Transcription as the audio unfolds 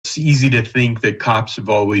it's easy to think that cops have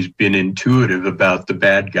always been intuitive about the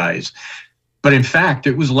bad guys. But in fact,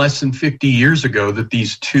 it was less than 50 years ago that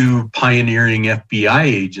these two pioneering FBI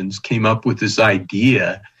agents came up with this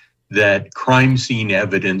idea that crime scene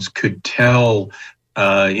evidence could tell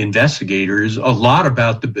investigators a lot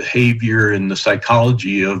about the behavior and the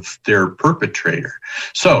psychology of their perpetrator.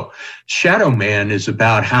 So Shadow Man is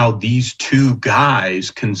about how these two guys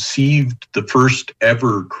conceived the first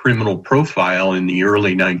ever criminal profile in the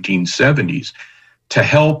early 1970s to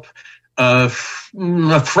help a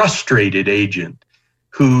frustrated agent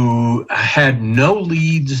who had no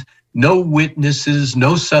leads, no witnesses,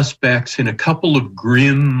 no suspects in a couple of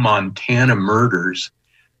grim Montana murders.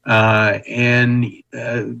 Of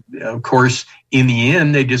course, in the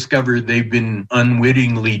end, they discovered they've been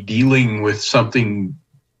unwittingly dealing with something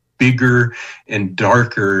bigger and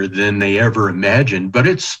darker than they ever imagined. But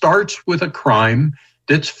it starts with a crime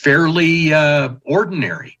that's fairly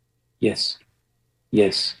ordinary. Yes.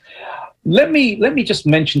 Let me just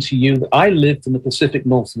mention to you that I lived in the Pacific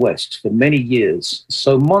Northwest for many years.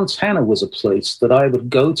 So Montana was a place that I would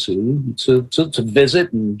go to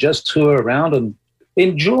visit and just tour around and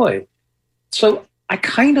enjoy. So I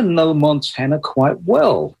kind of know Montana quite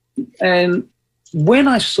well. And when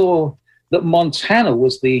I saw that Manhattan,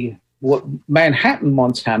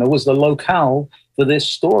 Montana was the locale for this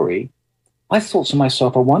story, I thought to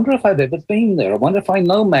myself, I wonder if I've ever been there. I wonder if I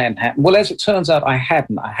know Manhattan. Well, as it turns out, I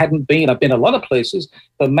hadn't. I hadn't been. I've been a lot of places,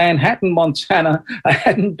 but Manhattan, Montana, I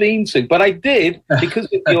hadn't been to. But I did because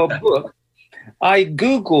of your book. I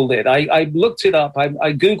Googled it. I looked it up.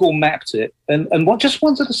 I Google mapped it and just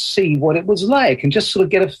wanted to see what it was like and just sort of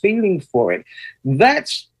get a feeling for it.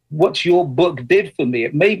 That's what your book did for me.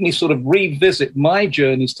 It made me sort of revisit my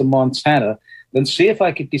journeys to Montana and see if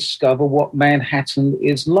I could discover what Manhattan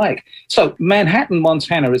is like. So Manhattan,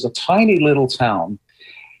 Montana is a tiny little town.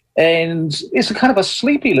 And it's a kind of a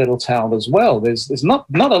sleepy little town as well. There's not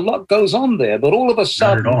a lot goes on there, but all of a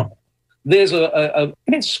sudden there's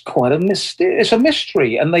it's quite a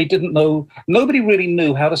mystery, and they didn't know, nobody really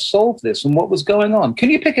knew how to solve this and what was going on. Can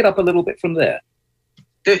you pick it up a little bit from there?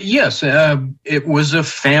 Yes, it was a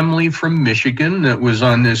family from Michigan that was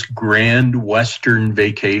on this grand Western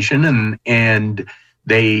vacation, and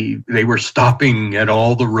they were stopping at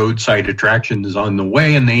all the roadside attractions on the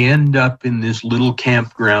way, and they end up in this little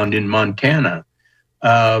campground in Montana.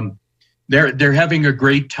 They're having a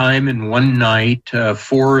great time, and one night,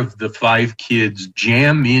 4 of the 5 kids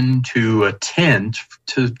jam into a tent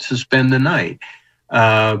to spend the night.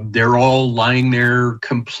 They're all lying there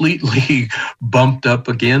completely bumped up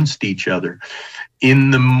against each other.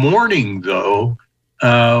 In the morning, though,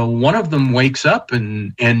 one of them wakes up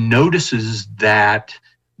and notices that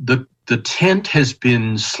the tent has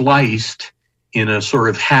been sliced in a sort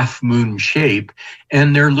of half-moon shape,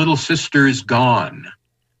 and their little sister is gone.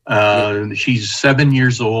 She's 7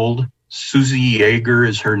 years old. Susie Yeager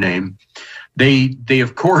is her name. They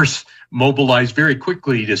of course mobilize very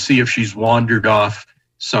quickly to see if she's wandered off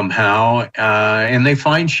somehow, and they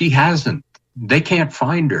find she hasn't. They can't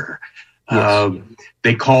find her.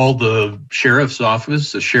 They call the sheriff's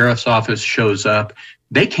office. The sheriff's office shows up.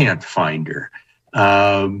 They can't find her.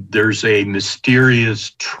 There's a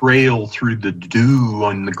mysterious trail through the dew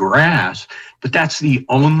on the grass, but that's the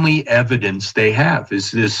only evidence they have,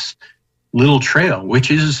 is this little trail,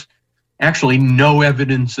 which is actually no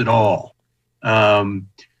evidence at all.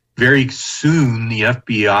 Very soon, the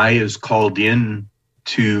FBI is called in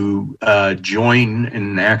to join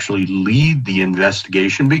and actually lead the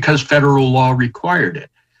investigation because federal law required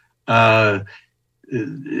it. The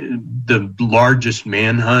largest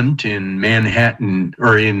manhunt in Manhattan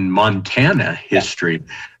or in Montana history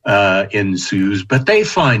ensues, but they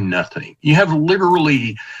find nothing. You have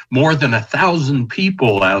literally more than 1,000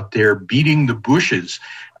 people out there beating the bushes.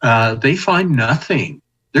 They find nothing.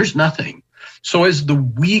 There's nothing. So as the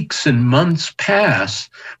weeks and months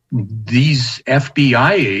pass, these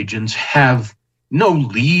FBI agents have no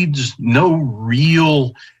leads, no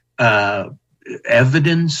real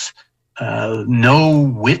evidence,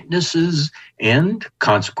 no witnesses, and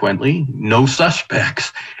consequently, no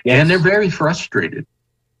suspects. Yes. And they're very frustrated.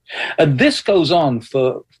 And this goes on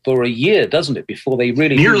for a year, doesn't it, before they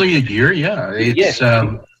really... Nearly a year, yeah.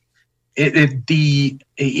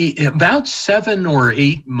 It's about 7 or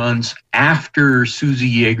 8 months after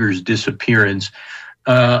Susie Yeager's disappearance,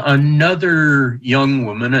 another young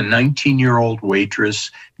woman, a 19-year-old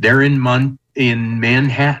waitress, there in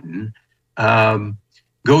Manhattan,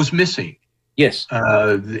 goes missing. Yes.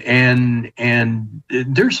 And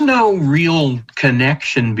there's no real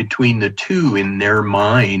connection between the two in their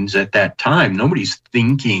minds at that time. Nobody's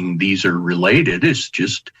thinking these are related. It's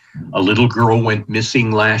just a little girl went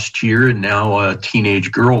missing last year, and now a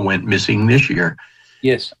teenage girl went missing this year.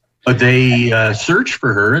 Yes. But they search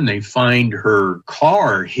for her, and they find her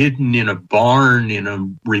car hidden in a barn in a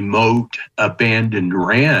remote abandoned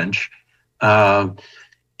ranch.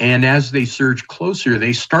 And as they search closer,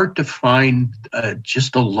 they start to find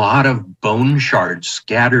just a lot of bone shards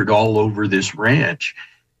scattered all over this ranch.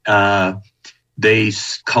 They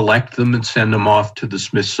collect them and send them off to the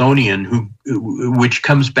Smithsonian, which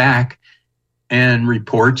comes back and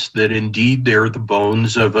reports that indeed they're the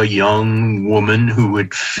bones of a young woman who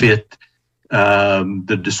would fit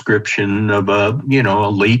the description of a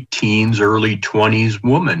late teens, early 20s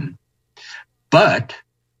woman. But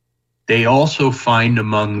they also find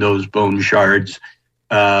among those bone shards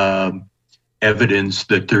evidence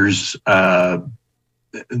that there's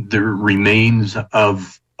the remains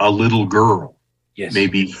of a little girl, yes,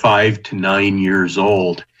 maybe 5 to 9 years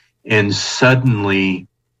old. And suddenly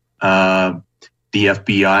the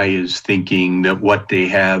FBI is thinking that what they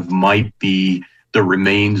have might be the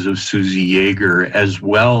remains of Susie Yeager as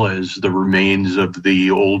well as the remains of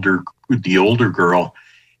the older girl.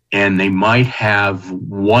 And they might have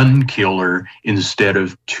one killer instead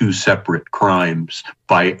of two separate crimes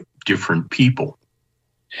by different people.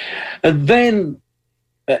 And then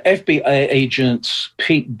FBI agent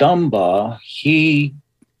Pete Dunbar, he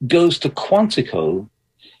goes to Quantico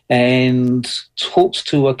and talks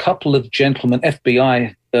to a couple of gentlemen,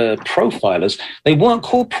 FBI profilers. They weren't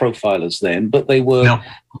called profilers then, but they were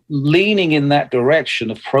leaning in that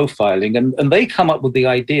direction of profiling. And they come up with the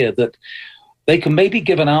idea that they can maybe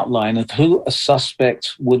give an outline of who a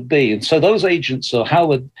suspect would be. And so those agents are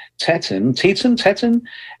Howard Teton, and Teton,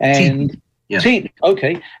 and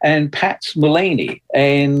Pat Mullaney.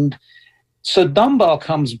 And so Dunbar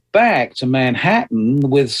comes back to Manhattan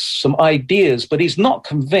with some ideas, but he's not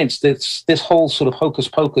convinced that this whole sort of hocus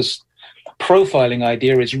pocus profiling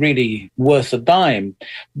idea is really worth a dime.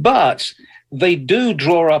 But they do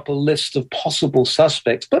draw up a list of possible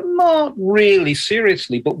suspects, but not really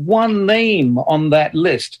seriously. But one name on that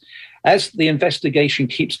list, as the investigation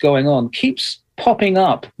keeps going on, keeps popping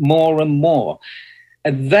up more and more.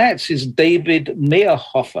 And that is David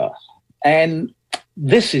Meyerhofer. And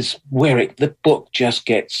this is where the book just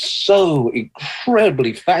gets so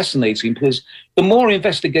incredibly fascinating, because the more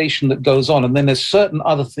investigation that goes on, and then there's certain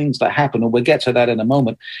other things that happen, and we'll get to that in a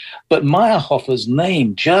moment, but Meyerhofer's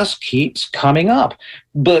name just keeps coming up.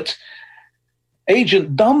 But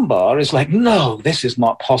Agent Dunbar is like, no, this is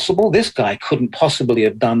not possible. This guy couldn't possibly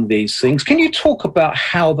have done these things. Can you talk about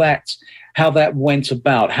how that went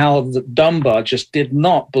about, how the Dunbar just did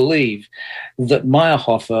not believe that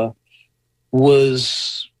Meyerhofer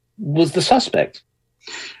was the suspect?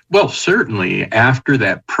 Well, certainly after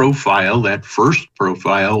that first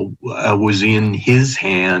profile was in his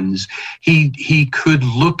hands, he could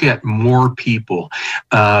look at more people,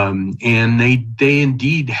 and they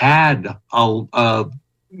indeed had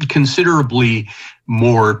considerably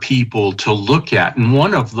more people to look at. And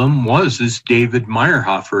one of them was this David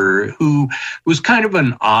Meyerhofer, who was kind of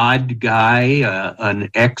an odd guy, an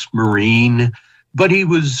ex-Marine, but he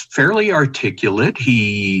was fairly articulate.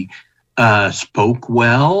 He spoke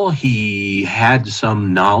well. He had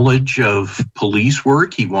some knowledge of police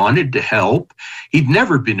work. He wanted to help. He'd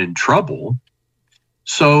never been in trouble.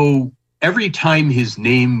 So every time his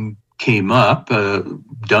name came up,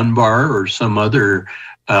 Dunbar or some other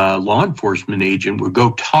law enforcement agent would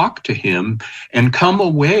go talk to him and come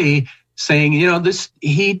away saying,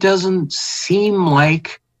 he doesn't seem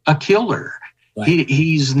like a killer. Right.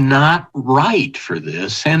 He's not right for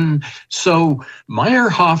this. And so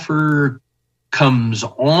Meyerhofer comes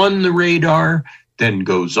on the radar, then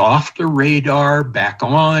goes off the radar, back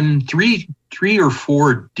on three or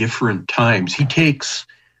four different times. He takes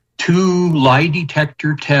 2 lie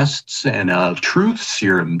detector tests and a truth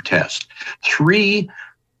serum test, 3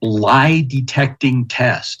 lie detecting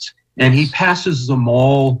tests, and he passes them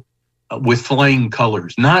all with flying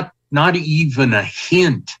colors, not even a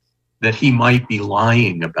hint that he might be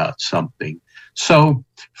lying about something. So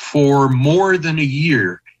for more than a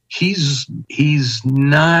year, he's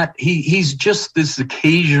just this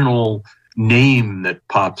occasional name that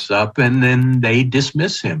pops up, and then they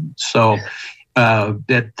dismiss him. So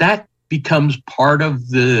that becomes part of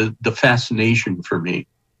the fascination for me.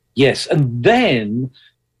 Yes, and then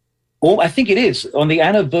I think it is on the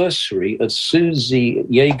anniversary of Susie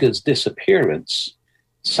Yeager's disappearance,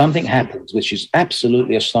 something happens which is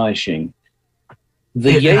absolutely astonishing.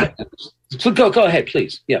 The Yeagers So go ahead,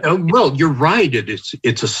 please. Yeah. Well, you're right.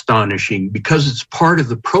 It's astonishing because it's part of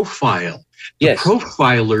the profile. The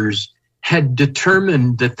profilers had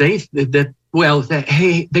determined that they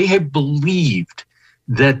had believed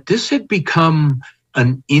that this had become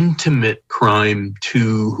an intimate crime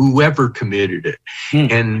to whoever committed it,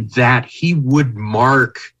 and that he would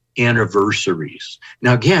mark anniversaries.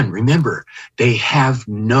 Now, again, remember, they have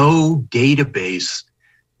no database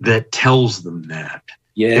that tells them that.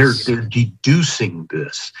 Yes. They're deducing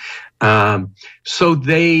this. So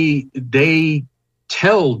they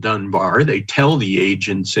tell Dunbar, they tell the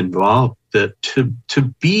agents involved that to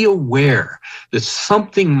be aware that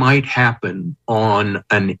something might happen on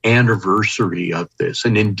an anniversary of this.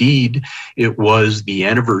 And indeed, it was the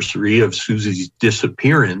anniversary of Susie's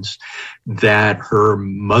disappearance that her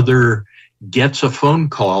mother gets a phone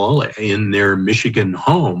call in their Michigan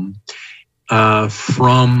home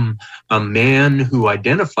from a man who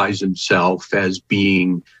identifies himself as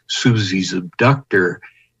being Susie's abductor.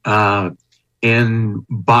 And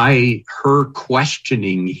by her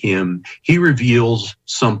questioning him, he reveals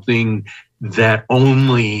something that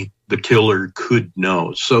only the killer could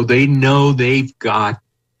know. So they know they've got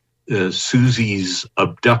Susie's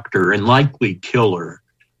abductor and likely killer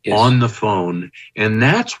on the phone. And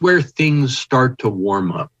that's where things start to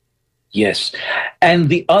warm up. Yes. And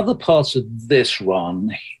the other part of this,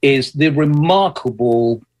 Ron, is the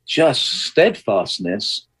remarkable just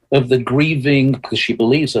steadfastness of the grieving, because she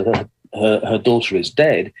believes that her daughter is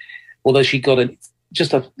dead, although she got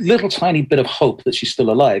just a little tiny bit of hope that she's still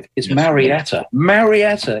alive. It's Marietta.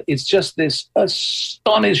 Marietta is just this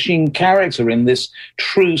astonishing character in this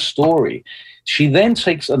true story. She then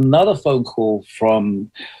takes another phone call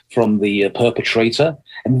from the perpetrator,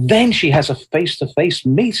 and then she has a face-to-face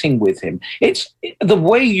meeting with him. It's the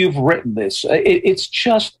way you've written this. It's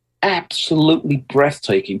just absolutely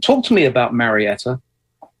breathtaking. Talk to me about Marietta.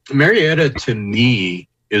 Marietta, to me,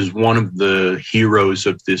 is one of the heroes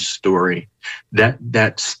of this story.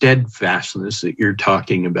 That steadfastness that you're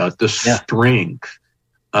talking about, the strength,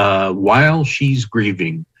 while she's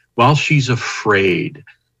grieving, while she's afraid,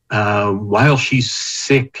 while she's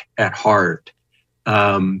sick at heart,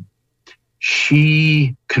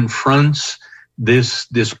 she confronts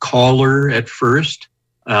this caller at first,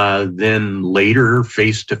 then later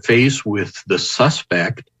face to face with the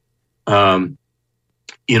suspect, in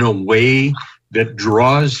a way that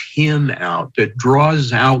draws him out, that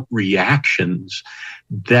draws out reactions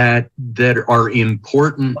that are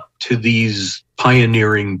important to these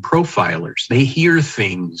pioneering profilers. They hear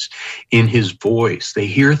things in his voice, they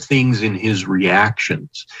hear things in his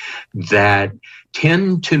reactions that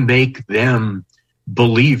tend to make them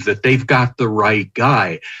believe that they've got the right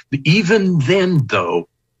guy. Even then, though,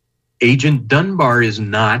 Agent Dunbar is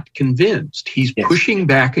not convinced. He's pushing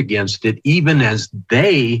back against it, even as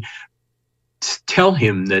they tell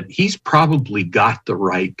him that he's probably got the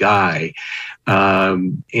right guy.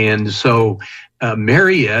 And so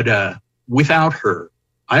Marietta, without her,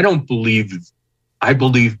 I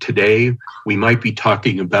believe today we might be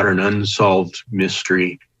talking about an unsolved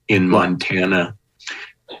mystery in Montana.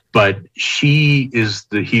 But she is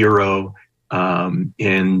the hero,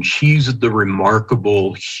 and she's the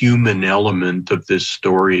remarkable human element of this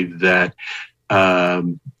story that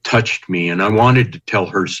touched me. And I wanted to tell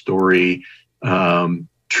her story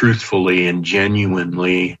truthfully and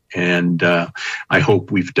genuinely, and I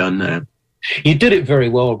hope we've done that. You did it very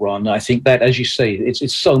well, Ron. I think that, as you say,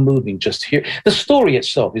 it's so moving just here. The story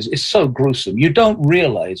itself is so gruesome. You don't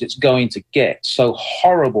realize it's going to get so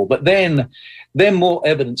horrible, but then more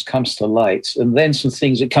evidence comes to light, and then some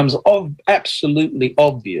things, it comes absolutely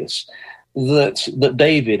obvious that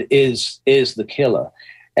David is the killer.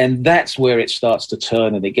 And that's where it starts to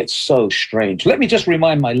turn and it gets so strange. Let me just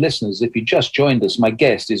remind my listeners, if you just joined us, my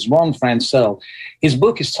guest is Ron Franscell. His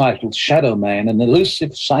book is titled Shadow Man, an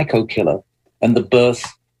Elusive Psycho Killer and the Birth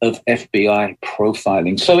of FBI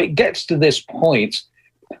Profiling. So it gets to this point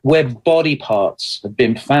where body parts have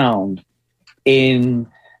been found in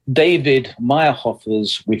David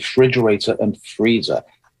Meyerhofer's refrigerator and freezer.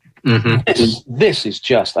 Mm-hmm. This is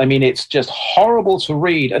just, I mean, it's just horrible to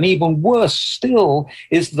read. And even worse still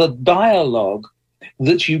is the dialogue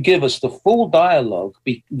that you give us, the full dialogue,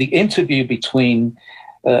 the interview between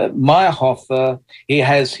Meyerhofer, he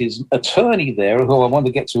has his attorney there, who I want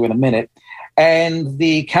to get to in a minute, and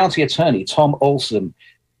the county attorney, Tom Olson.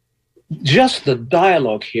 Just the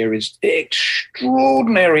dialogue here is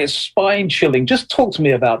extraordinary. It's spine-chilling. Just talk to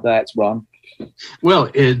me about that, Ron.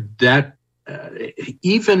 Well,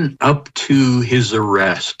 even up to his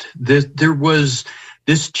arrest, there was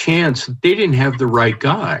this chance that they didn't have the right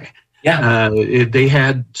guy. Yeah. They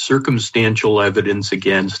had circumstantial evidence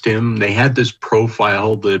against him. They had this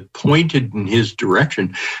profile that pointed in his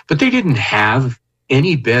direction, but they didn't have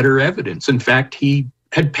any better evidence. In fact, he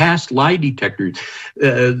had passed lie detectors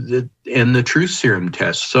and the truth serum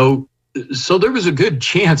test. So there was a good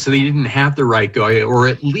chance that he didn't have the right guy, or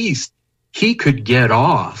at least he could get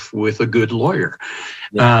off with a good lawyer.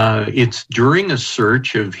 Yeah. It's during a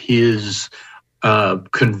search of his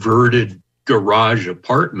converted garage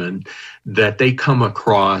apartment that they come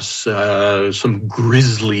across some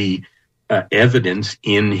grisly evidence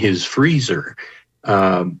in his freezer.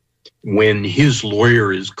 When his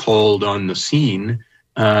lawyer is called on the scene,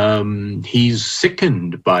 he's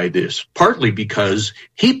sickened by this, partly because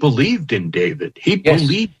he believed in David. He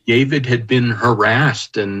believed David had been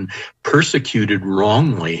harassed and persecuted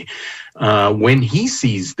wrongly. When he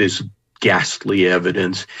sees this ghastly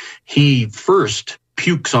evidence, he first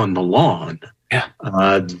pukes on the lawn. Yeah.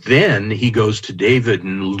 Then he goes to David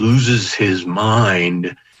and loses his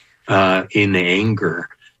mind in anger.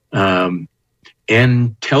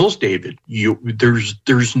 And tells David,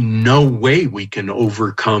 there's no way we can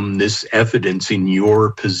overcome this evidence in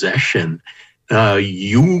your possession.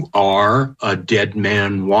 You are a dead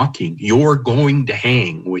man walking. You're going to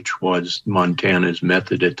hang, which was Montana's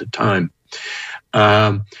method at the time.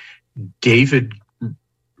 David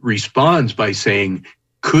responds by saying,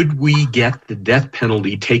 could we get the death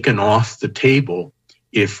penalty taken off the table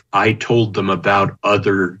if I told them about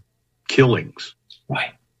other killings?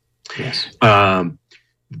 Right. Yes.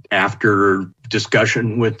 After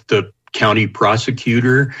discussion with the county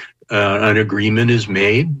prosecutor, an agreement is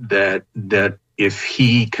made that if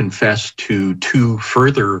he confessed to 2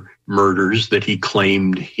 further murders that he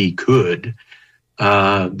claimed he could,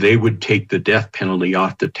 they would take the death penalty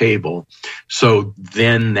off the table. So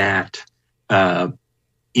then that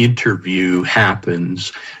interview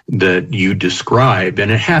happens that you describe,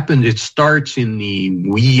 and it starts in the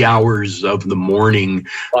wee hours of the morning,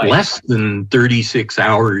 right, less than 36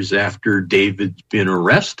 hours after David's been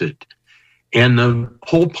arrested. And the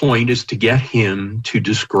whole point is to get him to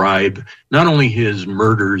describe not only his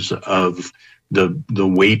murders of the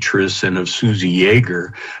waitress and of Susie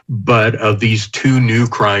Yeager, but of these 2 new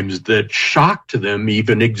crimes that shocked them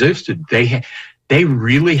even existed. They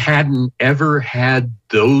really hadn't ever had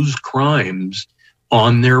those crimes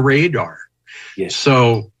on their radar. Yes.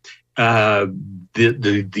 So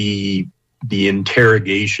the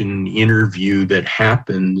interrogation interview that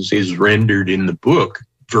happens is rendered in the book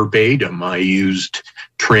verbatim. I used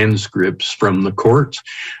transcripts from the courts,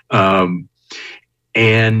 and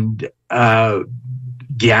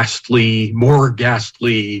more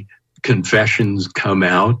ghastly confessions come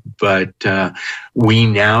out. But we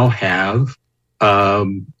now have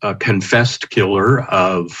a confessed killer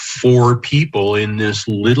of 4 people in this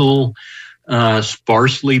little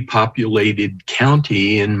sparsely populated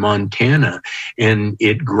county in Montana, and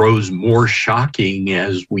it grows more shocking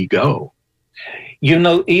as we go. You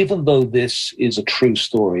know, even though this is a true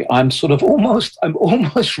story, I'm almost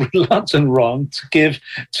reluctant, Ron, to give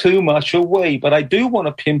too much away, but I do want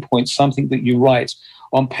to pinpoint something that you write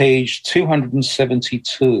on page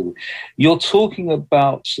 272. You're talking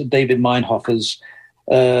about David Meinhofer's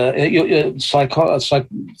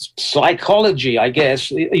psychology, I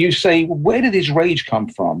guess. You say, where did his rage come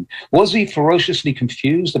from? Was he ferociously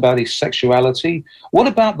confused about his sexuality? What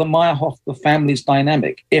about the Meinhofer family's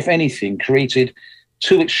dynamic, if anything, created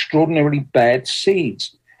 2 extraordinarily bad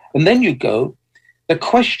seeds? And then you go, the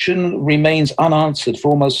question remains unanswered for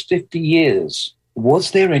almost 50 years.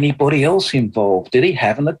 Was there anybody else involved? Did he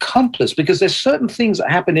have an accomplice? Because there's certain things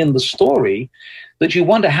that happen in the story that you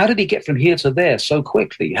wonder, how did he get from here to there so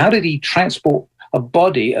quickly? How did he transport a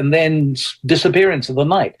body and then disappear into the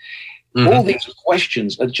night? Mm-hmm. All these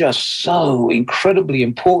questions are just so incredibly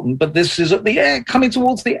important, but this is at the end, coming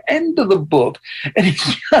towards the end of the book, and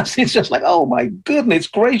it's just like, oh my goodness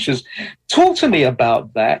gracious! Talk to me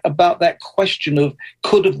about that question of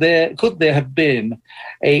could there have been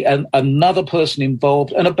another person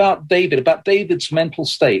involved, and about David's mental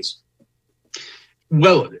state.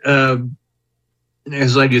 Well,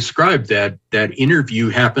 as I described, that interview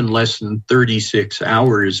happened less than 36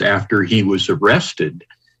 hours after he was arrested.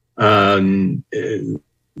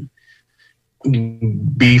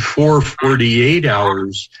 Before 48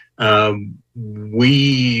 hours,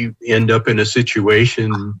 we end up in a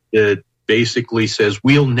situation that basically says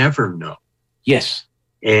we'll never know. Yes.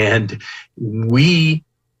 And we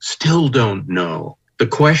still don't know. The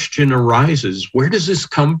question arises, where does this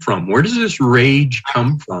come from? Where does this rage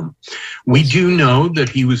come from? We do know that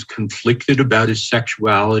he was conflicted about his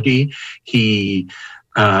sexuality. He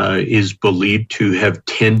is believed to have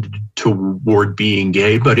tended toward being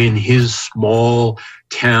gay, but in his small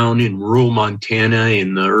town in rural Montana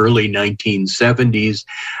in the early 1970s,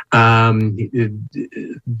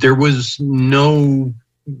 there was no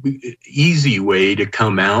easy way to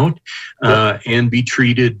come out and be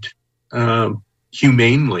treated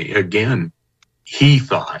humanely again, he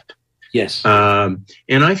thought. Yes. And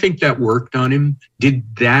I think that worked on him. Did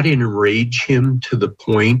that enrage him to the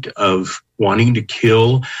point of wanting to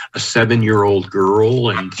kill a 7-year-old girl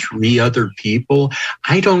and 3 other people?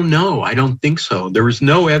 I don't know. I don't think so. There was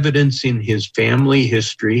no evidence in his family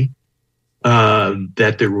history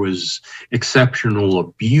that there was exceptional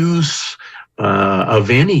abuse of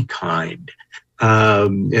any kind.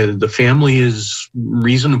 The family is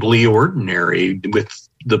reasonably ordinary with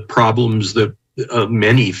the problems that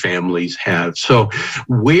many families have. So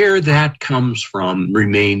where that comes from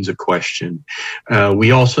remains a question.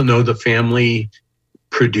 We also know the family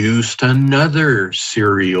produced another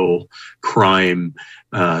serial crime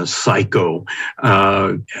psycho,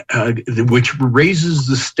 which raises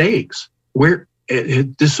the stakes. Where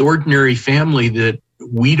this ordinary family that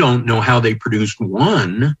we don't know how they produced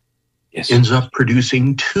one ends up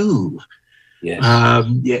producing 2. Yes.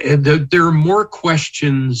 There are more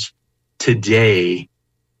questions today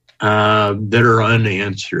that are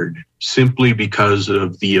unanswered simply because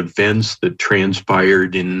of the events that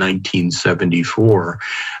transpired in 1974.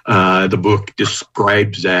 The book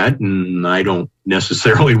describes that, and I don't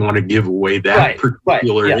necessarily want to give away that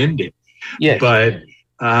particular ending. Yes. But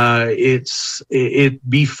it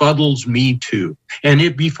befuddles me too, and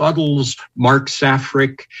it befuddles Mark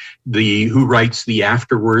Safrick, who writes the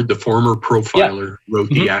afterword. The former profiler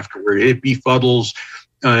wrote the afterword. It befuddles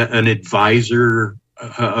an advisor,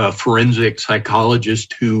 a forensic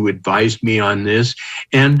psychologist who advised me on this,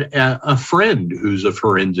 and a friend who's a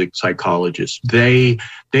forensic psychologist. They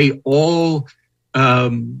all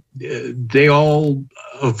avoid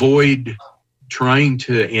trying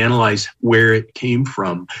to analyze where it came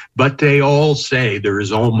from, but they all say there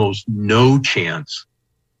is almost no chance,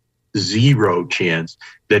 0 chance,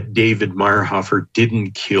 that David Meyerhofer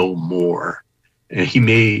didn't kill more.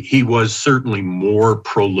 He was certainly more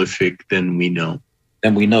prolific than we know.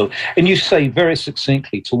 And you say very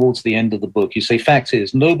succinctly towards the end of the book, you say, fact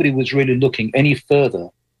is, nobody was really looking any further.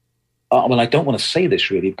 Well, I don't want to say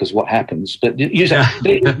this really because what happens, but you say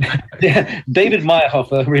David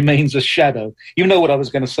Meyerhofer remains a shadow. You know what I was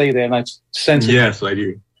going to say there, and I sense it. Yes, I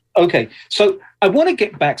do. Okay, so I want to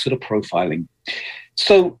get back to the profiling.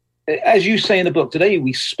 So, as you say in the book, today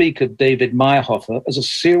we speak of David Meyerhofer as a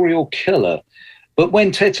serial killer. But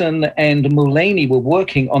when Titton and Mulaney were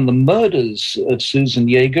working on the murders of Susan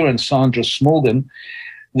Yeager and Sandra Smorgon,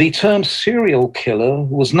 the term serial killer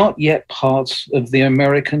was not yet part of the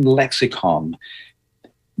American lexicon.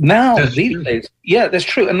 Now, these days, that's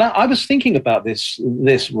true. And now I was thinking about this,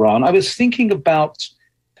 Ron. I was thinking about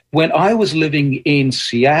when I was living in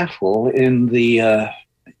Seattle in the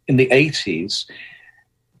 80s.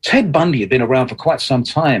 Ted Bundy had been around for quite some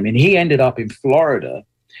time, and he ended up in Florida.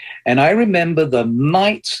 And I remember the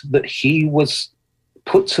night that he was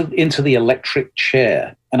put into the electric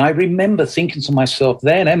chair. And I remember thinking to myself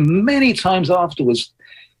then, and many times afterwards,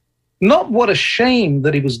 not what a shame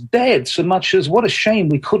that he was dead, so much as what a shame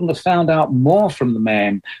we couldn't have found out more from the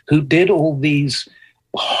man who did all these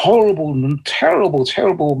horrible and terrible,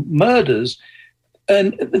 terrible murders.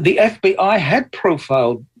 And the FBI had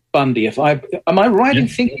profiled Bundy. Am I right in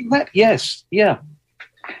thinking that? Yes, yeah.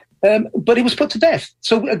 But he was put to death.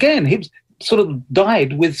 So again, he sort of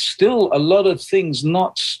died with still a lot of things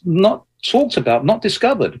not talked about, not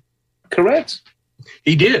discovered. Correct?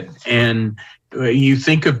 He did. And you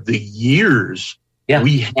think of the years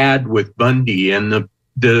we had with Bundy and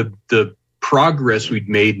the progress we'd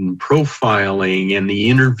made in profiling and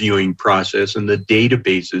the interviewing process and the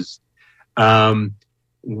databases.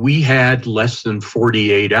 We had less than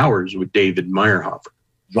 48 hours with David Meyerhofer.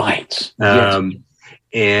 Right.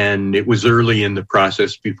 And it was early in the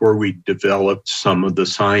process before we developed some of the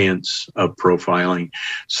science of profiling.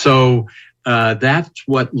 So that's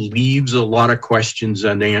what leaves a lot of questions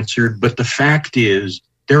unanswered. But the fact is,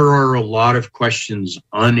 there are a lot of questions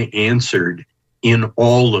unanswered in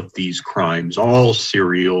all of these crimes, all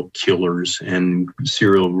serial killers and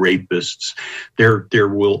serial rapists. There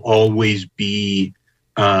will always be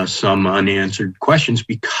some unanswered questions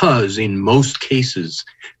because in most cases,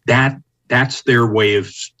 that's their way of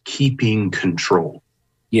keeping control.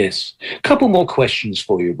 Yes. A couple more questions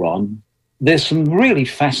for you, Ron. There's some really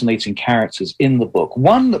fascinating characters in the book.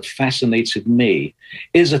 One that fascinated me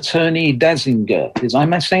is Attorney Dazinger.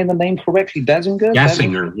 Am I saying the name correctly? Dazinger?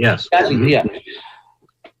 Dazinger, yes. Dazinger, yeah.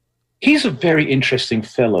 He's a very interesting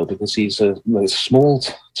fellow because he's a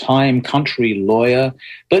small-time country lawyer,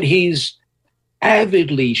 but he's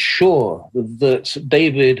avidly sure that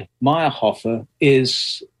David Meyerhofer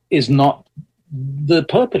is not the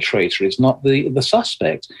perpetrator, is not the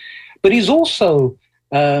suspect. But he's also,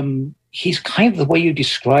 he's kind of, the way you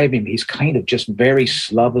describe him, he's kind of just very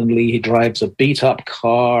slovenly. He drives a beat-up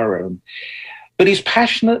car, but he's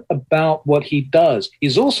passionate about what he does.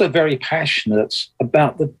 He's also very passionate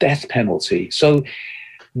about the death penalty. So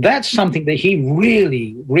that's something that he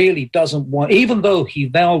really, really doesn't want. Even though he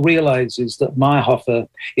now realizes that Meyerhofer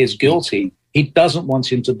is guilty, he doesn't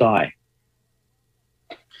want him to die.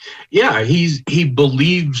 Yeah, he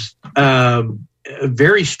believes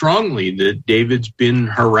very strongly that David's been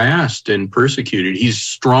harassed and persecuted. He's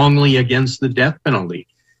strongly against the death penalty.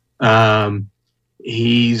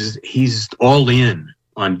 He's all in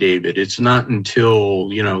on David. It's not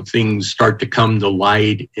until, things start to come to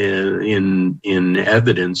light in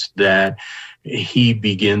evidence that he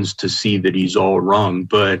begins to see that he's all wrong.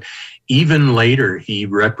 But even later, he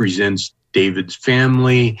represents David's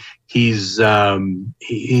family. He's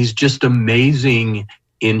just amazing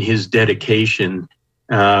in his dedication.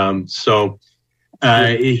 He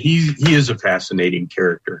is a fascinating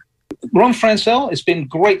character. Ron Franscell, it's been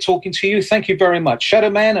great talking to you. Thank you very much. Shadow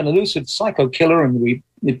Man, an elusive psycho killer, and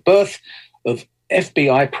the birth of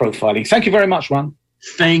FBI profiling. Thank you very much, Ron.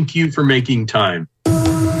 Thank you for making time.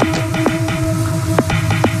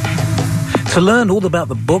 To learn all about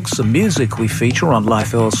the books and music we feature on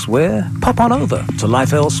Life Elsewhere, pop on over to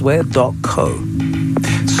lifeelsewhere.co.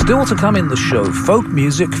 Still to come in the show, folk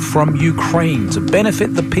music from Ukraine to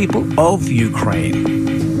benefit the people of Ukraine.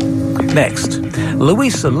 Next,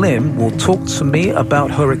 Louisa Lim will talk to me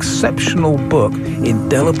about her exceptional book,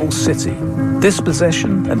 Indelible City,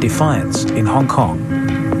 Dispossession and Defiance in Hong Kong.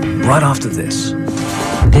 Right after this.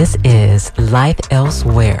 This is Life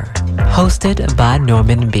Elsewhere, hosted by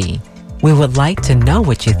Norman B. We would like to know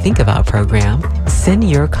what you think of our program. Send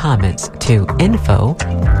your comments to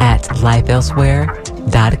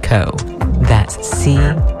info@lifeelsewhere.co. That's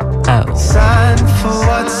C-O. Sign for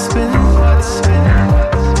what's been.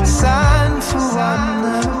 Sign for what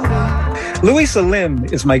never. Louisa Lim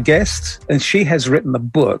is my guest, and she has written a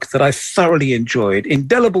book that I thoroughly enjoyed,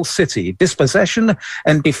 Indelible City, Dispossession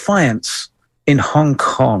and Defiance in Hong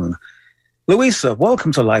Kong. Louisa,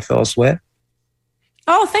 welcome to Life Elsewhere.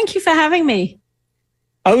 Oh, thank you for having me.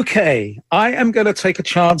 Okay, I am going to take a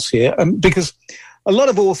chance here because a lot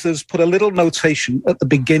of authors put a little notation at the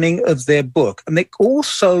beginning of their book, and it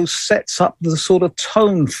also sets up the sort of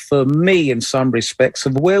tone for me in some respects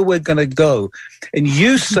of where we're going to go. And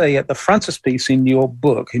you say at the frontispiece in your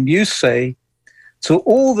book, and you say, to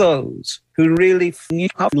all those who really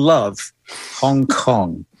love Hong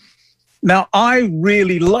Kong. Now, I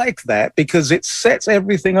really like that because it sets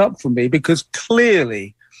everything up for me, because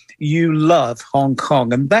clearly you love Hong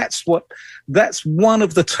Kong. And that's one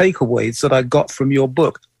of the takeaways that I got from your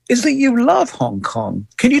book, is that you love Hong Kong.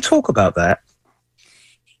 Can you talk about that?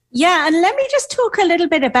 Yeah, and let me just talk a little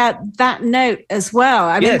bit about that note as well.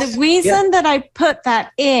 I mean, the reason that I put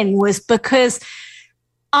that in was because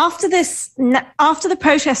after the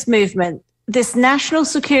protest movement, this national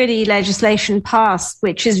security legislation passed,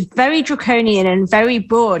 which is very draconian and very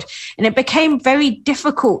broad, and it became very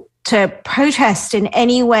difficult to protest in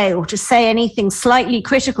any way or to say anything slightly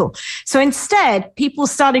critical. So instead, people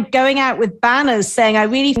started going out with banners saying, I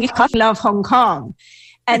really love Hong Kong.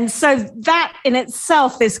 And so that in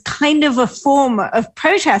itself is kind of a form of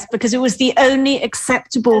protest because it was the only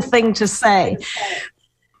acceptable thing to say.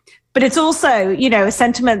 But it's also, a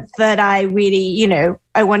sentiment that I really,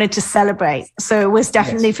 I wanted to celebrate. So it was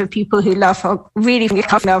definitely for people who really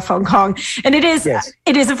love Hong Kong. And it is a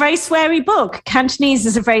very sweary book. Cantonese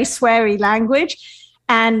is a very sweary language.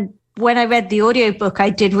 And when I read the audiobook, I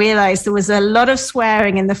did realize there was a lot of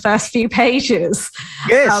swearing in the first few pages.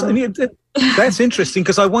 Yes, that's interesting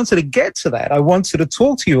because I wanted to get to that. I wanted to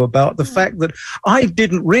talk to you about the fact that I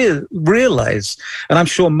didn't realize, and I'm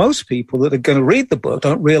sure most people that are going to read the book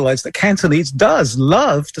don't realize that Cantonese does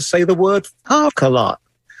love to say the word "fuck" a lot.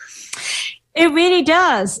 It really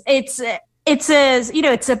does. It's a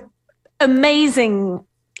amazing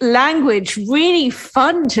language, really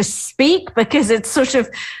fun to speak because it's sort of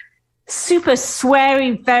super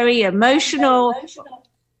sweary, very emotional.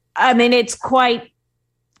 I mean, it's quite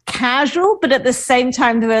casual, but at the same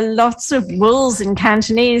time, there are lots of rules in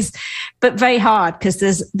Cantonese, but very hard because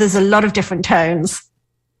there's a lot of different tones.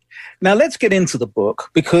 Now, let's get into the book,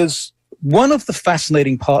 because one of the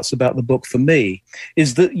fascinating parts about the book for me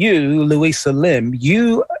is that you, Louisa Lim,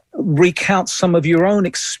 you recount some of your own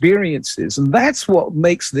experiences. And that's what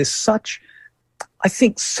makes this such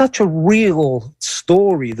a real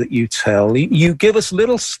story that you tell. You give us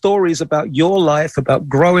little stories about your life, about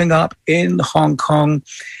growing up in Hong Kong.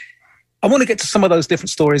 I want to get to some of those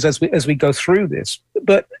different stories as we go through this.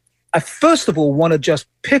 But I first of all want to just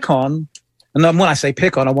pick on, and then when I say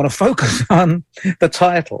pick on, I want to focus on the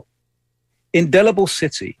title. Indelible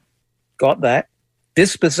City. Got that?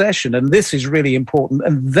 Dispossession, and this is really important.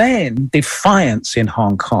 And then defiance in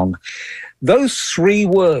Hong Kong. Those three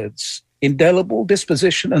words, indelible,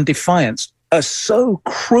 disposition, and defiance, are so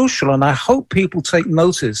crucial. And I hope people take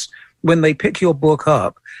notice when they pick your book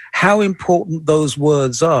up, how important those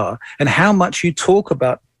words are and how much you talk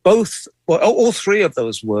about both, or all three of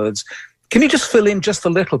those words. Can you just fill in just a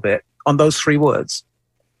little bit on those three words?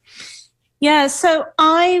 Yeah, so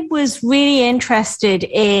I was really interested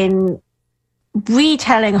in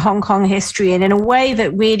retelling Hong Kong history and in a way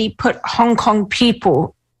that really put Hong Kong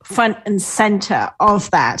people front and center of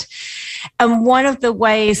that. And one of the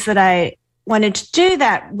ways that I wanted to do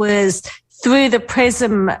that was through the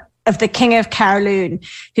prism of the King of Kowloon,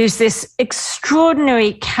 who's this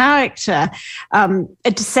extraordinary character, a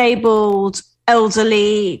disabled,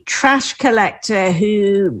 elderly trash collector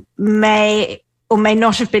who may or may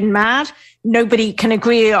not have been mad. Nobody can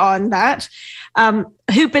agree on that.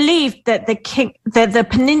 Who believed that the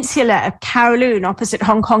peninsula of Kowloon opposite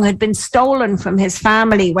Hong Kong had been stolen from his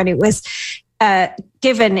family when it was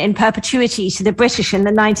given in perpetuity to the British in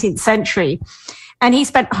the 19th century. And he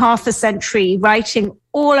spent half a century writing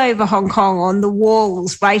all over Hong Kong on the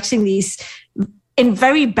walls, writing these in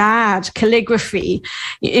very bad calligraphy,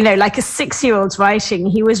 like a 6-year-old's writing.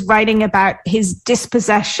 He was writing about his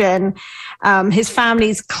dispossession, his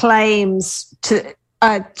family's claims to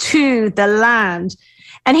the land.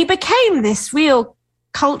 And he became this real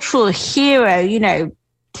cultural hero.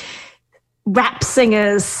 Rap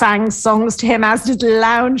singers sang songs to him, as did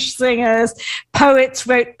lounge singers. Poets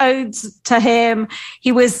wrote odes to him.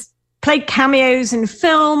 He played cameos in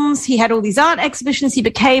films. He had all these art exhibitions. He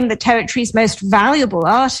became the territory's most valuable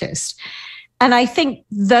artist. And I think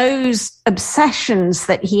those obsessions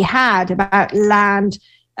that he had about land,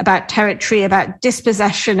 about territory, about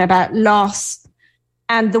dispossession, about loss,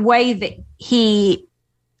 and the way that he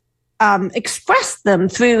expressed them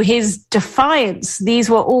through his defiance, these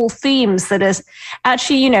were all themes that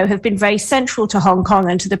have been very central to Hong Kong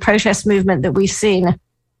and to the protest movement that we've seen.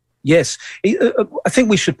 Yes, I think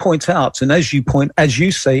we should point out, and as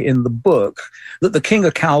you say in the book, that the King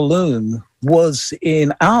of Kowloon was,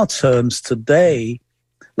 in our terms today,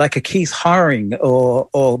 like a Keith Haring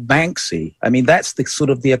or Banksy. I mean, that's the sort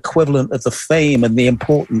of the equivalent of the fame and the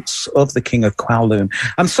importance of the King of Kowloon.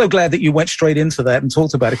 I'm so glad that you went straight into that and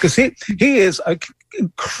talked about it, because he is an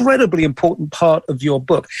incredibly important part of your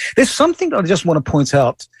book. There's something that I just want to point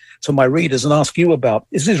out to my readers and ask you about.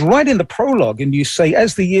 This is right in the prologue, and you say,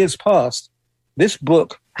 as the years passed, this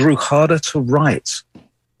book grew harder to write.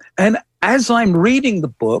 And as I'm reading the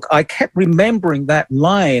book, I kept remembering that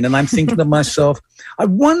line, and I'm thinking to myself, I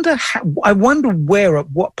wonder where,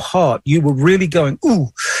 at what part you were really going, ooh,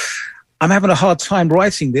 I'm having a hard time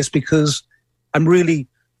writing this because I'm really,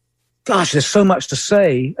 gosh, there's so much to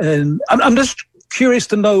say. And I'm just curious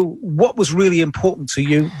to know what was really important to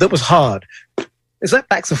you that was hard. Is that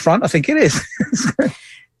back to front? I think it is.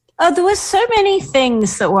 There were so many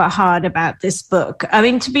things that were hard about this book. I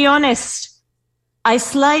mean, to be honest, I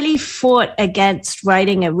slightly fought against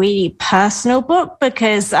writing a really personal book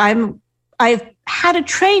because I've had a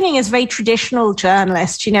training as a very traditional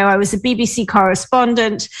journalist. I was a BBC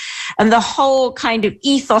correspondent, and the whole kind of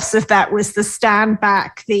ethos of that was the stand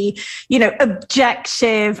back, the,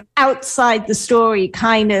 objective, outside the story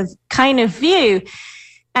kind of view.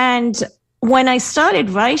 And when I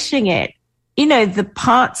started writing it, the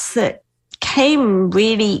parts that came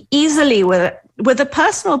really easily were the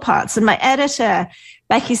personal parts. And my editor,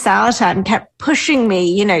 Becky Salatan, kept pushing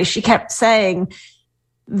me. She kept saying,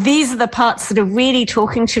 these are the parts that are really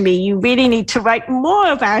talking to me. You really need to write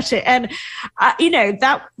more about it. And,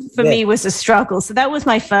 that for me was a struggle. So that was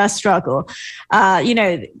my first struggle.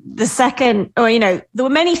 The second, there were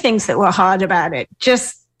many things that were hard about it.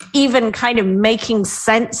 Just even kind of making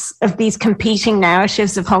sense of these competing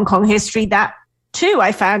narratives of Hong Kong history, that too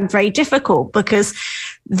I found very difficult because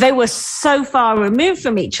they were so far removed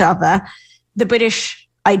from each other. The British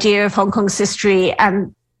idea of Hong Kong's history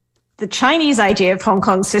and the Chinese idea of Hong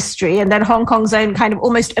Kong's history, and then Hong Kong's own kind of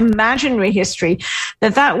almost imaginary history,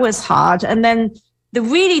 that was hard. And then the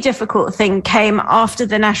really difficult thing came after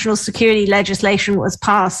the national security legislation was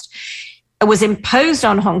passed. was imposed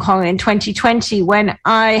on Hong Kong in 2020, when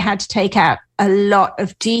I had to take out a lot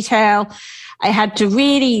of detail. I had to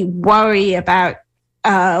really worry about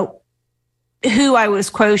who I was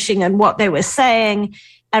quoting and what they were saying,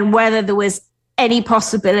 and whether there was any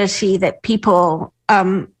possibility that people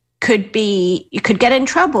could get in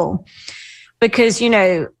trouble, because,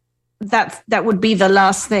 that would be the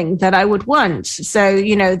last thing that I would want. So,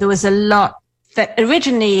 there was a lot that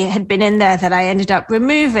originally had been in there that I ended up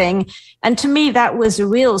removing. And to me, that was a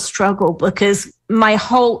real struggle, because my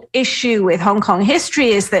whole issue with Hong Kong history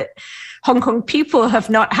is that Hong Kong people have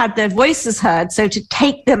not had their voices heard. So to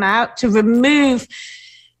take them out, to remove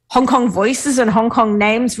Hong Kong voices and Hong Kong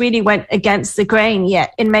names, really went against the grain.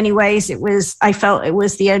 Yet in many ways, I felt it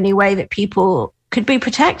was the only way that people could be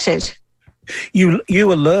protected.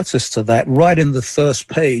 You alert us to that right in the first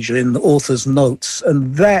page in the author's notes.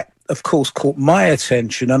 And that, of course, caught my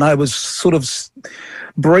attention. And I was sort of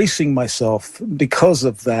bracing myself because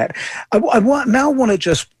of that. I want to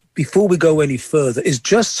just, before we go any further, is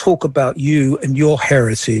just talk about you and your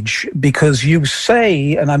heritage, because you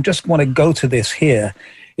say, and I just want to go to this here,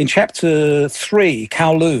 in chapter 3,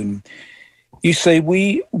 Kowloon, you say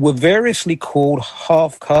we were variously called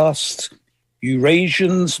half-caste,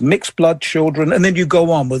 Eurasians, mixed blood children, and then you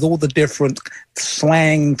go on with all the different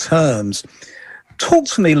slang terms. Talk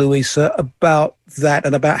to me, Louisa, about that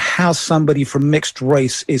and about how somebody from mixed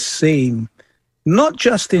race is seen, not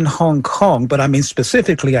just in Hong Kong, but I mean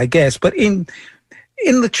specifically, I guess, but in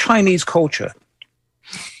the Chinese culture.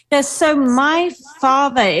 Yeah, so my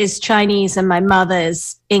father is Chinese and my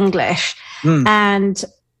mother's English. And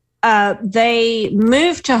they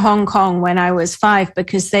moved to Hong Kong when I was 5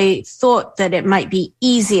 because they thought that it might be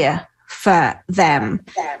easier for them.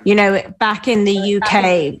 Back in the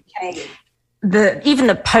UK, even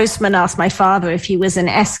the postman asked my father if he was an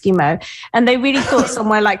Eskimo, and they really thought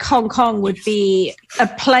somewhere like Hong Kong would be a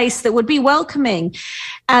place that would be welcoming.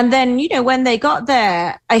 And then, when they got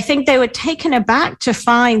there, I think they were taken aback to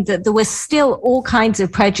find that there was still all kinds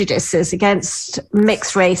of prejudices against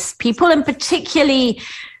mixed race people, and particularly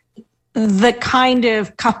the kind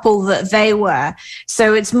of couple that they were.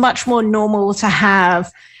 So it's much more normal to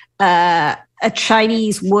have a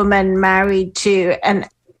Chinese woman married to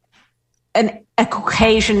a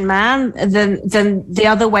Caucasian man than the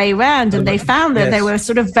other way around. And they found that they were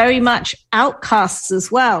sort of very much outcasts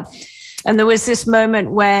as well. And there was this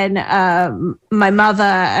moment when my mother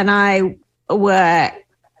and I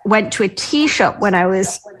went to a tea shop when I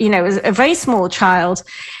was, a very small child.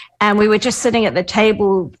 And we were just sitting at the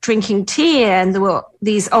table drinking tea, and there were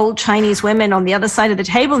these old Chinese women on the other side of the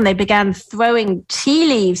table, and they began throwing tea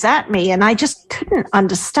leaves at me, and I just couldn't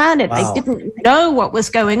understand it. Wow. They didn't know what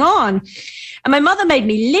was going on. And my mother made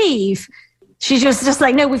me leave. She was just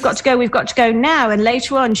like, no, we've got to go now. And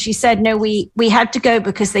later on, she said, no, we had to go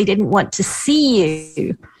because they didn't want to see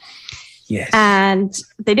you. Yes. And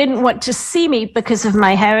they didn't want to see me because of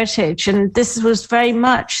my heritage. And this was very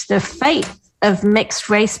much the fate of mixed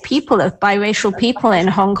race people, of biracial people in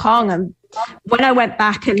Hong Kong. And when I went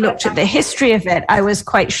back and looked at the history of it, I was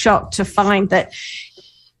quite shocked to find that,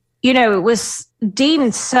 it was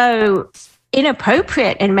deemed so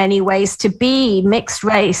inappropriate in many ways to be mixed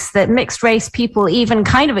race, that mixed race people even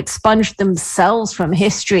kind of expunged themselves from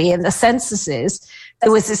history. In the censuses,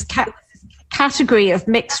 there was this category of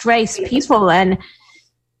mixed race people, and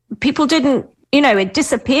people didn't, it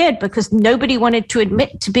disappeared because nobody wanted to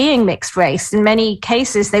admit to being mixed race. In many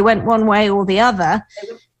cases, they went one way or the other,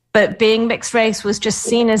 but being mixed race was just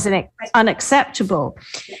seen as unacceptable.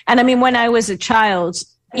 And I mean, when I was a child,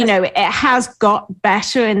 it has got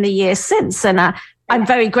better in the years since. And I'm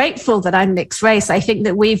very grateful that I'm mixed race. I think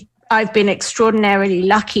that I've been extraordinarily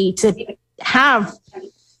lucky to have,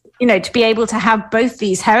 to be able to have both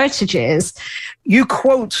these heritages. You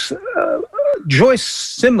quote Joyce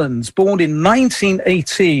Simmons, born in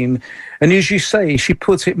 1918, and as you say, she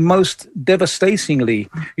puts it most devastatingly,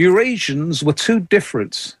 Eurasians were too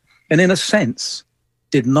different and in a sense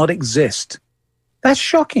did not exist. That's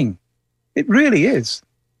shocking. It really is.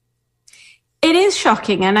 It is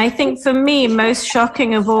shocking. And I think for me, most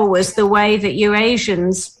shocking of all was the way that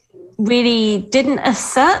Eurasians really didn't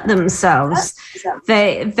assert themselves.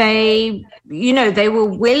 They were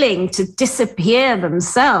willing to disappear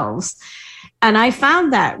themselves. And I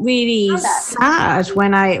found that really sad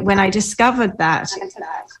when I discovered that.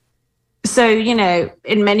 So,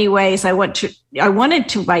 in many ways, I wanted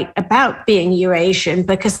to write about being Eurasian,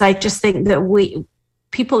 because I just think that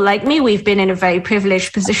people like me, we've been in a very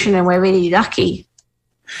privileged position and we're really lucky.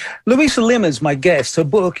 Louisa Lim is my guest. Her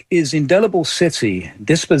book is Indelible City,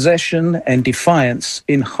 Dispossession and Defiance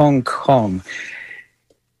in Hong Kong.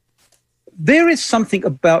 There is something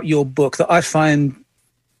about your book that I find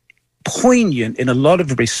poignant in a lot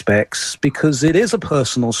of respects, because it is a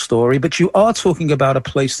personal story, but you are talking about a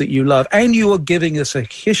place that you love, and you are giving us a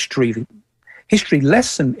history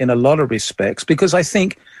lesson in a lot of respects, because I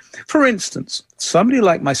think, for instance, somebody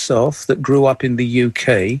like myself that grew up in the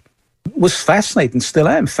UK was fascinated, and still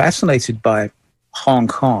am fascinated by Hong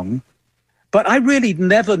Kong, but I really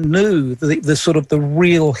never knew the sort of the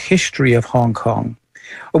real history of Hong Kong.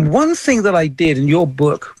 And one thing that I did in your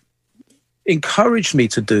book encouraged me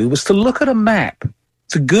to do was to look at a map,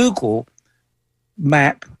 to Google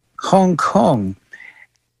map Hong Kong.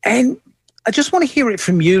 And I just want to hear it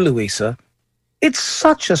from you, Louisa. It's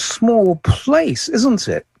such a small place, isn't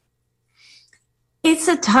it? It's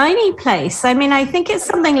a tiny place. I mean, I think it's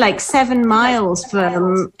something like 7 miles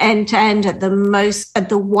from end to end at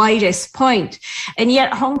the widest point. And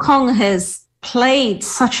yet Hong Kong has played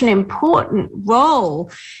such an important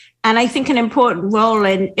role, and I think an important role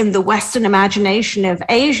in the Western imagination of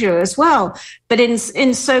Asia as well. But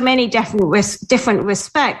in so many different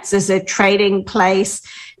respects, as a trading place,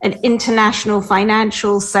 an international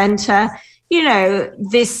financial center, you know,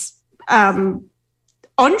 this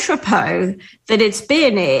entrepot that it's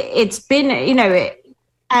been, you know,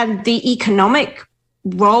 and the economic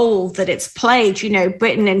role that it's played. You know,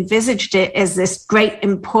 Britain envisaged it as this great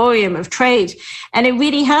emporium of trade, and it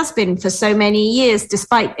really has been for so many years,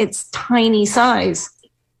 despite its tiny size.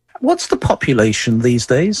 What's the population these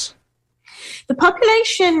days? The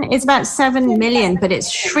population is about 7 million, but it's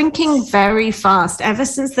shrinking very fast ever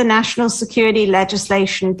since the national security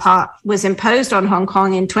legislation was imposed on Hong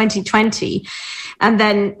Kong in 2020. And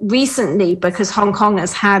then recently, because Hong Kong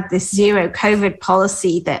has had this zero COVID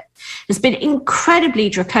policy that has been incredibly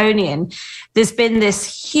draconian, there's been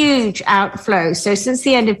this huge outflow. So since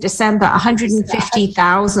the end of December,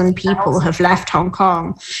 150,000 people have left Hong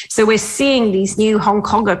Kong. So we're seeing these new Hong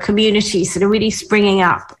Konger communities that are really springing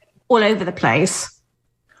up all over the place.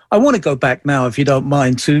 I want to go back now, if you don't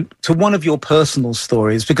mind, to one of your personal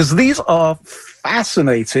stories, because these are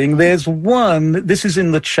fascinating. There's one, this is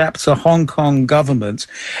in the chapter Hong Kong Government,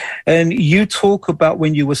 and you talk about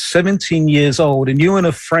when you were 17 years old and you and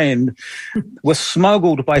a friend were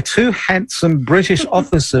smuggled by 2 handsome British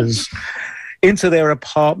officers into their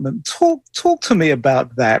apartment. Talk to me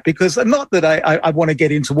about that, because not that I want to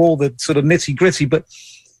get into all the sort of nitty-gritty, but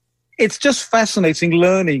it's just fascinating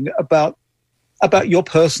learning about your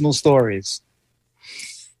personal stories.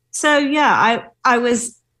 So, yeah, I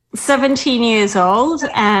was 17 years old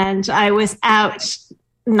and I was out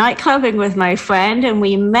nightclubbing with my friend, and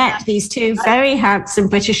we met these 2 very handsome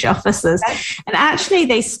British officers. And actually,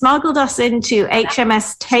 they smuggled us into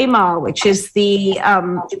HMS Tamar, which is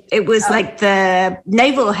it was like the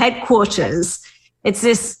naval headquarters. It's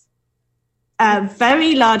this a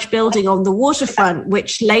very large building on the waterfront,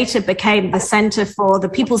 which later became the center for the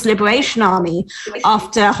People's Liberation Army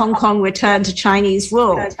after Hong Kong returned to Chinese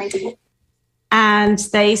rule. And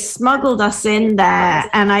they smuggled us in there.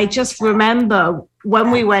 And I just remember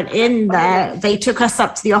when we went in there, they took us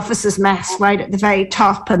up to the officers' mess right at the very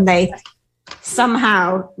top, and they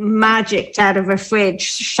somehow magicked out of a fridge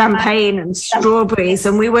champagne and strawberries,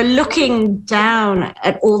 and we were looking down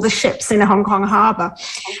at all the ships in Hong Kong harbor.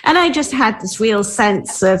 And I just had this real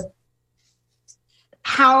sense of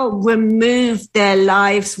how removed their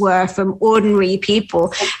lives were from ordinary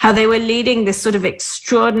people, how they were leading this sort of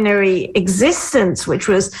extraordinary existence, which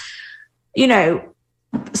was, you know,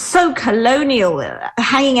 so colonial,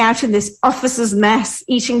 hanging out in this officer's mess,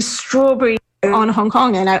 eating strawberries on Hong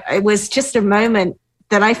Kong. And it was just a moment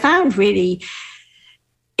that I found really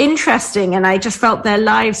interesting. And I just felt their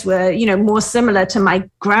lives were, you know, more similar to my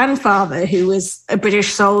grandfather, who was a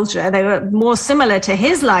British soldier. They were more similar to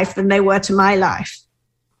his life than they were to my life.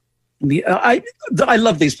 I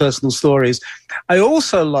love these personal stories. I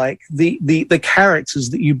also like the characters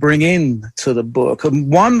that you bring in to the book.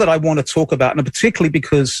 And one that I want to talk about, and particularly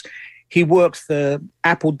because he worked for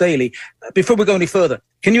Apple Daily. Before we go any further,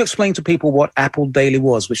 can you explain to people what Apple Daily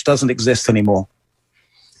was, which doesn't exist anymore?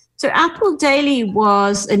 So Apple Daily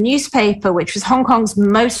was a newspaper which was Hong Kong's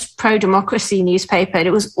most pro-democracy newspaper. And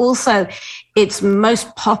it was also its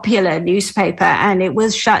most popular newspaper, and it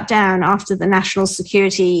was shut down after the national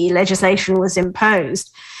security legislation was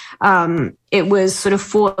imposed. It was sort of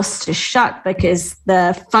forced to shut because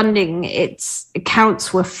the funding, its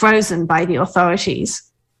accounts were frozen by the authorities.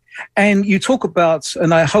 And you talk about,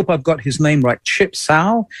 and I hope I've got his name right, Chip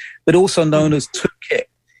Tsao, but also known as Tu Kip.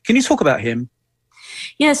 Can you talk about him?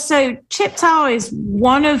 Yes, so Chip Tsao is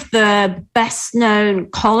one of the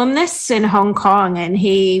best-known columnists in Hong Kong, and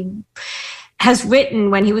he has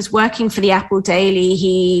written, when he was working for the Apple Daily,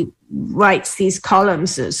 he writes these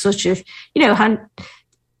columns that sort of, you know,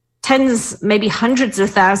 tens, maybe hundreds of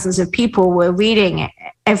thousands of people were reading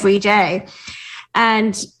every day.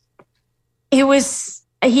 And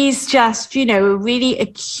he's just, you know, a really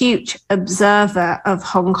acute observer of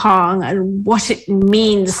Hong Kong and what it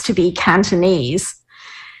means to be Cantonese.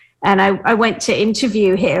 And I went to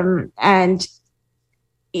interview him, and,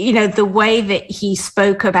 you know, the way that he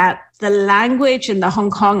spoke about the language and the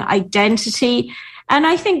Hong Kong identity, and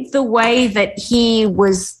I think the way that he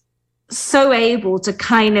was so able to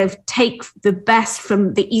kind of take the best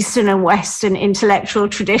from the Eastern and Western intellectual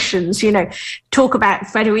traditions, you know, talk about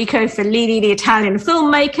Federico Fellini, the Italian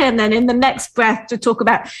filmmaker, and then in the next breath to talk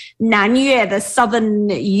about Nanyue, the Southern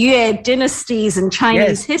Yue dynasties and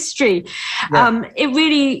Chinese history. Yeah. It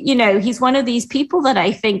really, you know, he's one of these people that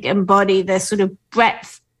I think embody the sort of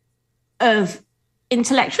breadth of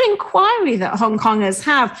intellectual inquiry that Hong Kongers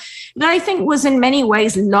have, that I think was in many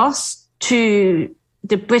ways lost to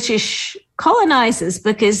the British colonizers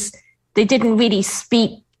because they didn't really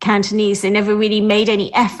speak Cantonese. They never really made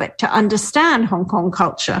any effort to understand Hong Kong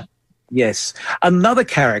culture. Yes. Another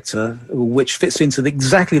character which fits into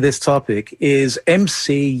exactly this topic is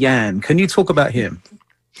MC Yan. Can you talk about him?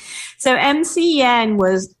 So MC Yan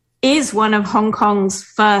is one of Hong Kong's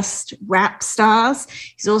first rap stars.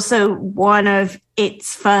 He's also one of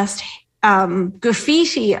its first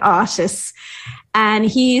graffiti artists. And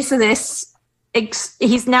he's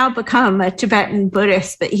now become a Tibetan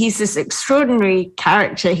Buddhist, but he's this extraordinary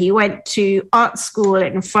character. He went to art school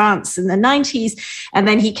in France in the 90s, and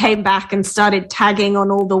then he came back and started tagging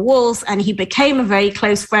on all the walls, and he became a very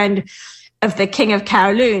close friend of the King of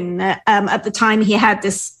Kowloon. At the time, he had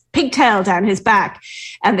this pigtail down his back,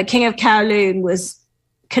 and the King of Kowloon was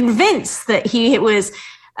convinced that he was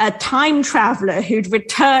a time traveler who'd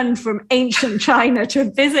returned from ancient China to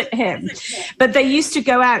visit him. But they used to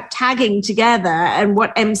go out tagging together, and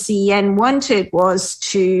what MC Yan wanted was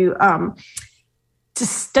to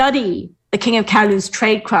study the King of Kowloon's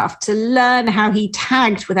tradecraft, to learn how he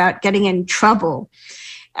tagged without getting in trouble.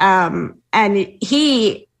 And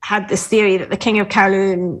he had this theory that the King of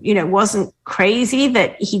Kowloon, you know, wasn't crazy,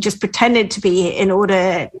 that he just pretended to be in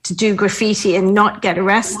order to do graffiti and not get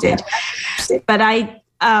arrested. But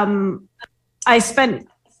I spent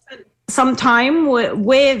some time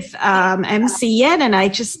with MC Yan, and I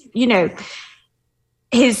just, you know,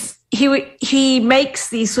 he makes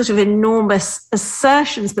these sort of enormous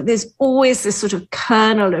assertions, but there's always this sort of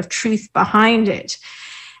kernel of truth behind it.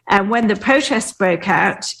 And when the protests broke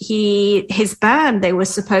out, his band, they were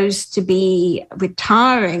supposed to be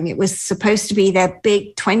retiring. It was supposed to be their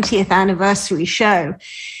big 20th anniversary show.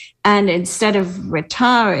 And instead of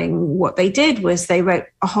retiring, what they did was they wrote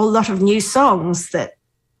a whole lot of new songs that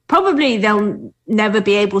probably they'll never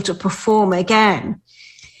be able to perform again.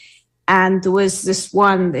 And there was this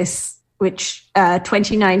one, which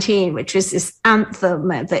 2019, which was this anthem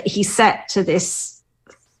that he set to this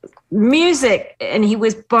music, and he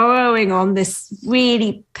was borrowing on this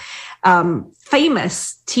really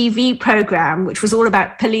famous TV program, which was all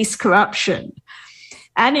about police corruption.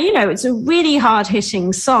 And, you know, it's a really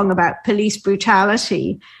hard-hitting song about police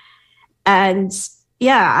brutality. And,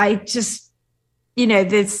 yeah, I just, you know,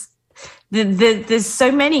 there's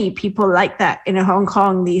so many people like that in Hong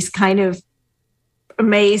Kong, these kind of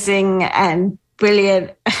amazing and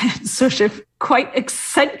brilliant, sort of quite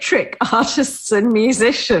eccentric artists and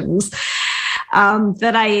musicians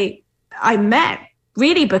that I met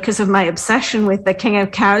really because of my obsession with the King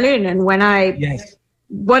of Kowloon. And when I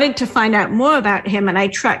wanted to find out more about him, and I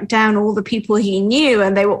tracked down all the people he knew,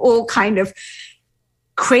 and they were all kind of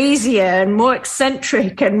crazier and more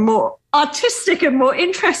eccentric and more artistic and more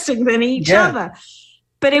interesting than each other.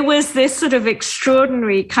 But it was this sort of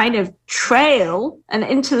extraordinary kind of trail, an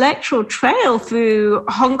intellectual trail through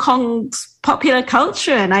Hong Kong's popular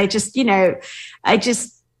culture. And I just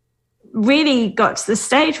really got to the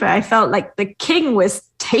stage where I felt like the king was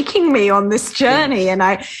taking me on this journey. And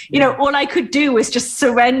all I could do was just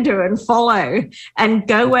surrender and follow and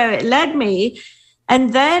go where it led me.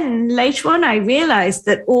 And then later on, I realized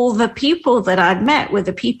that all the people that I'd met were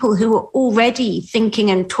the people who were already thinking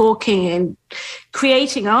and talking and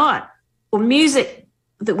creating art or music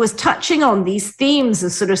that was touching on these themes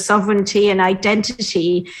of sort of sovereignty and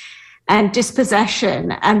identity and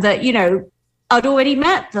dispossession. And that, you know, I'd already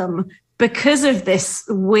met them because of this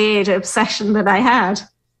weird obsession that I had.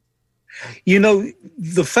 You know,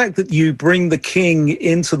 the fact that you bring the king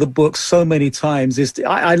into the book so many times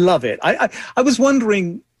I love it. I was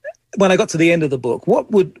wondering when I got to the end of the book,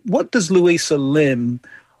 what does Louisa Lim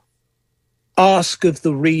ask of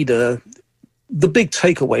the reader the big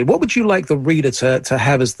takeaway. What would you like the reader to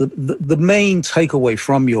have as the main takeaway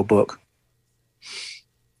from your book?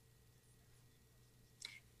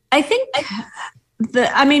 I think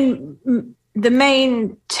the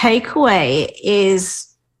main takeaway is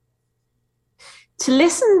to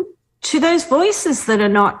listen to those voices that are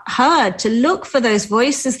not heard, to look for those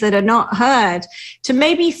voices that are not heard, to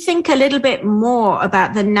maybe think a little bit more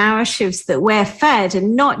about the narratives that we're fed,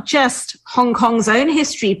 and not just Hong Kong's own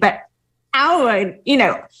history, but our own,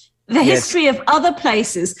 the history of other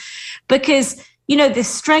places. Because, the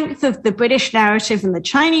strength of the British narrative and the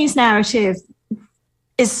Chinese narrative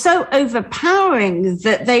is so overpowering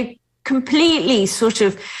that they completely sort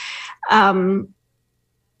of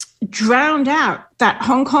drowned out that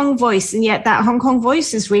Hong Kong voice, and yet that Hong Kong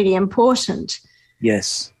voice is really important.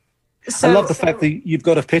 Yes. So, I love the fact that you've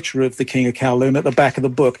got a picture of the King of Kowloon at the back of the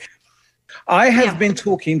book. I have been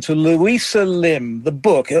talking to Louisa Lim. The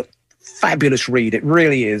book, a fabulous read, it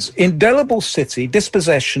really is. Indelible City,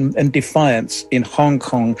 Dispossession and Defiance in Hong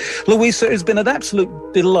Kong. Louisa, it's been an absolute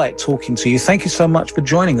delight talking to you. Thank you so much for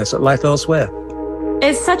joining us at Life Elsewhere.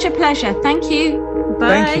 It's such a pleasure. Thank you.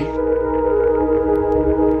 Bye. Thank you.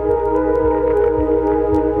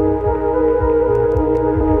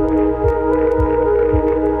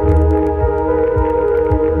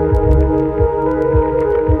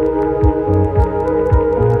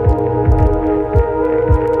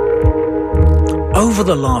 Over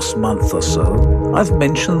the last month or so, I've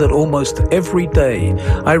mentioned that almost every day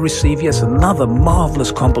I receive yet another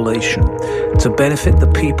marvelous compilation to benefit the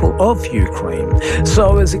people of Ukraine. So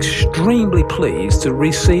I was extremely pleased to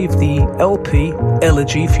receive the LP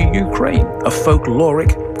Elegy for Ukraine, a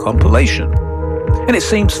folkloric compilation. And it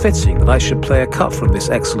seems fitting that I should play a cut from this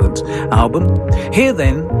excellent album. Here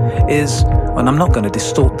then is, and I'm not going to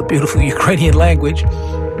distort the beautiful Ukrainian language,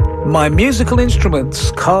 my musical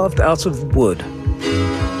instruments carved out of wood.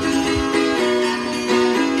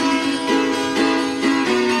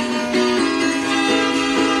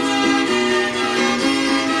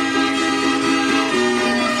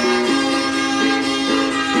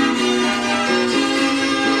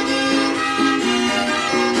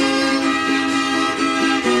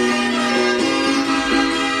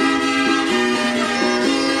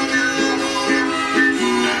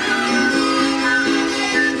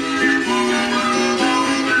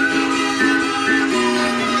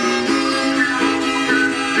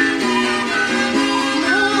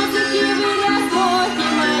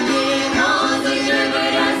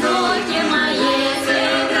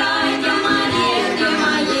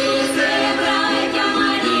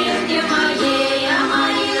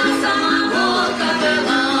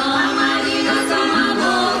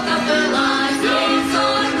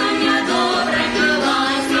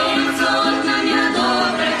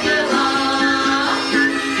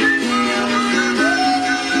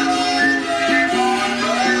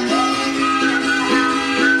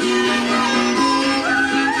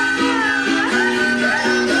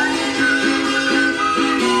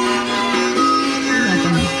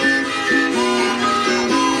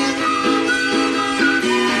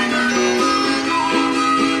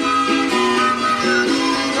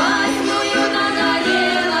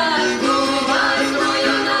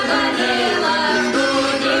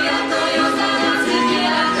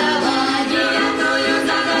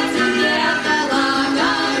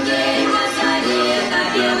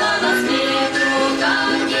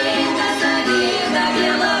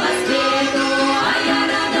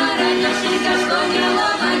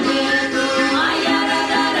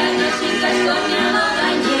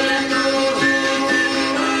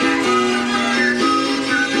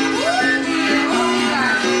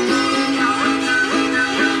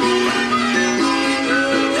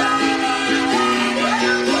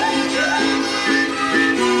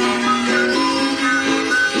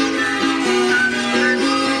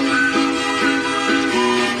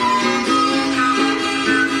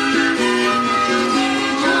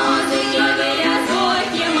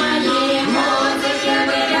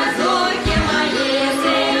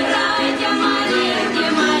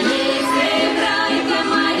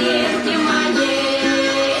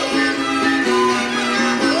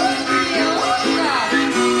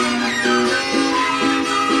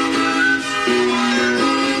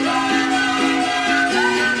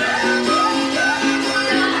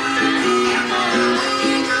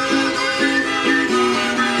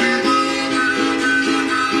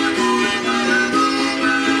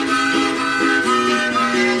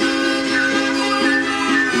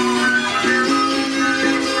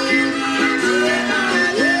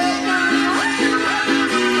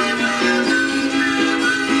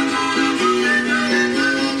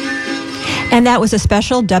 And that was a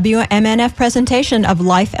special WMNF presentation of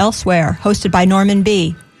Life Elsewhere, hosted by Norman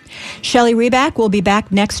B. Shelley Reback will be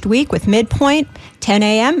back next week with Midpoint, 10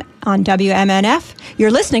 a.m. on WMNF.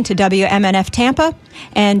 You're listening to WMNF Tampa,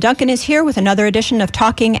 and Duncan is here with another edition of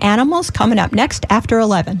Talking Animals coming up next after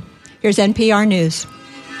 11. Here's NPR News.